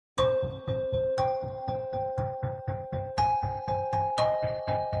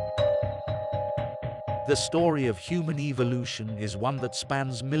The story of human evolution is one that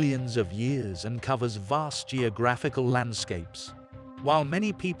spans millions of years and covers vast geographical landscapes. While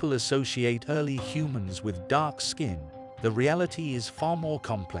many people associate early humans with dark skin, the reality is far more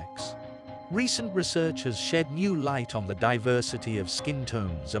complex. Recent research has shed new light on the diversity of skin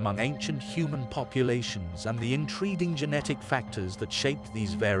tones among ancient human populations and the intriguing genetic factors that shaped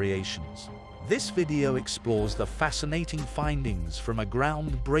these variations. This video explores the fascinating findings from a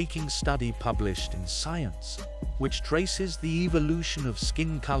groundbreaking study published in Science, which traces the evolution of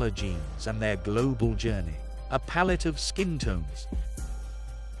skin color genes and their global journey. A palette of skin tones.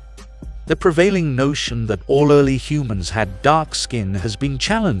 The prevailing notion that all early humans had dark skin has been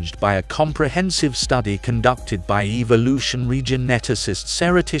challenged by a comprehensive study conducted by evolutionary geneticist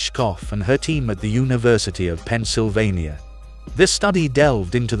Sarah Tishkoff and her team at the University of Pennsylvania. This study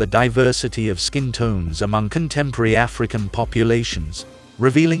delved into the diversity of skin tones among contemporary African populations,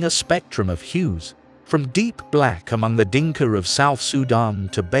 revealing a spectrum of hues, from deep black among the Dinka of South Sudan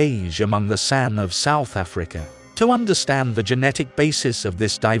to beige among the San of South Africa. To understand the genetic basis of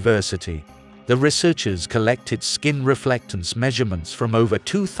this diversity, the researchers collected skin reflectance measurements from over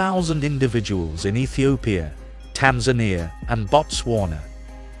 2,000 individuals in Ethiopia, Tanzania, and Botswana.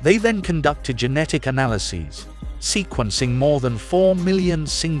 They then conducted genetic analyses, sequencing more than 4 million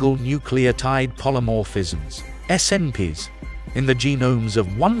single nucleotide polymorphisms, SNPs, in the genomes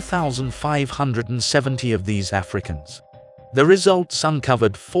of 1,570 of these Africans. The results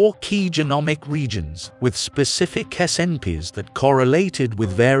uncovered 4 key genomic regions with specific SNPs that correlated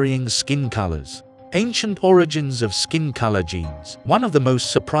with varying skin colors. Ancient origins of skin color genes. One of the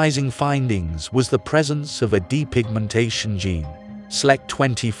most surprising findings was the presence of a depigmentation gene,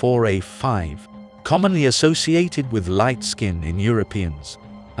 SLEC24A5, commonly associated with light skin in Europeans,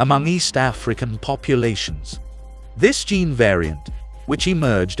 among East African populations. This gene variant, which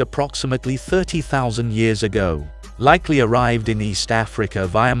emerged approximately 30,000 years ago, likely arrived in East Africa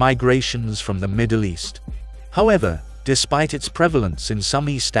via migrations from the Middle East. However, despite its prevalence in some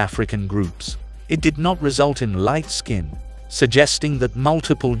East African groups, it did not result in light skin, suggesting that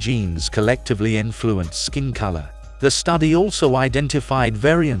multiple genes collectively influence skin color. The study also identified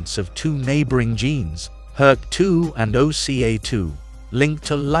variants of 2 neighboring genes, HERC2 and OCA2, linked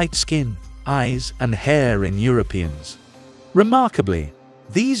to light skin, eyes, and hair in Europeans. Remarkably,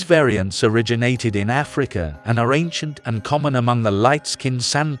 these variants originated in Africa and are ancient and common among the light-skinned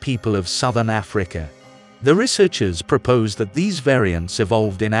San people of southern Africa. The researchers proposed that these variants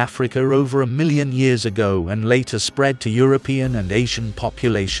evolved in Africa over 1 million years ago and later spread to European and Asian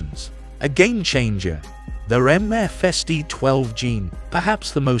populations. A game-changer. The MFSD12 gene,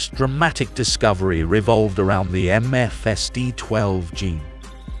 perhaps the most dramatic discovery, revolved around the MFSD12 gene.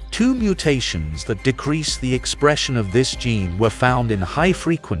 2 mutations that decrease the expression of this gene were found in high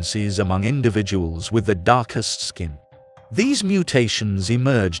frequencies among individuals with the darkest skin. These mutations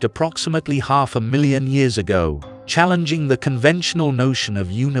emerged approximately 500,000 years ago, challenging the conventional notion of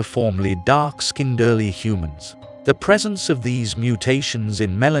uniformly dark-skinned early humans. The presence of these mutations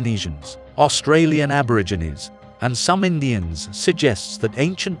in Melanesians, Australian Aborigines, and some Indians suggests that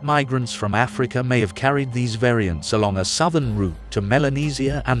ancient migrants from Africa may have carried these variants along a southern route to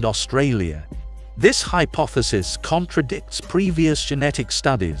Melanesia and Australia. This hypothesis contradicts previous genetic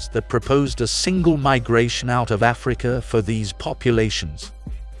studies that proposed a single migration out of Africa for these populations.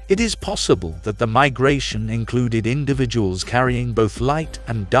 It is possible that the migration included individuals carrying both light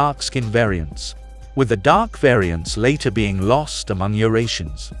and dark skin variants, with the dark variants later being lost among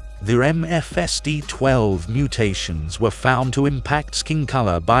Eurasians. The MFSD12 mutations were found to impact skin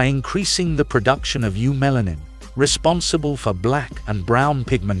color by increasing the production of eumelanin, responsible for black and brown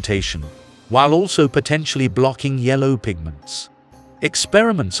pigmentation, while also potentially blocking yellow pigments.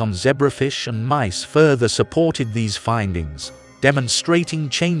 Experiments on zebrafish and mice further supported these findings, demonstrating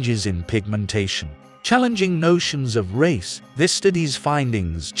changes in pigmentation. Challenging notions of race. This study's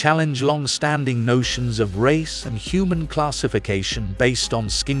findings challenge long-standing notions of race and human classification based on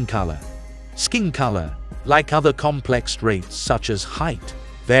skin color. Skin color, like other complex traits such as height,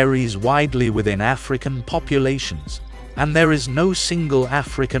 varies widely within African populations, and there is no single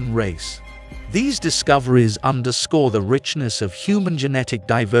African race. These discoveries underscore the richness of human genetic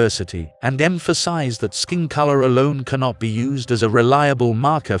diversity and emphasize that skin color alone cannot be used as a reliable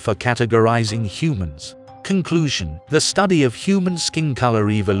marker for categorizing humans. Conclusion. The study of human skin color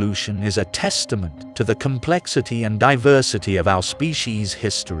evolution is a testament to the complexity and diversity of our species'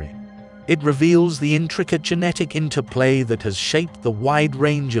 history. It reveals the intricate genetic interplay that has shaped the wide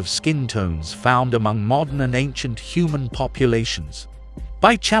range of skin tones found among modern and ancient human populations.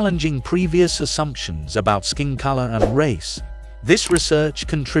 By challenging previous assumptions about skin color and race, This research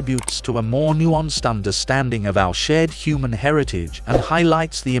contributes to a more nuanced understanding of our shared human heritage and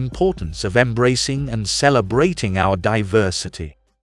highlights the importance of embracing and celebrating our diversity.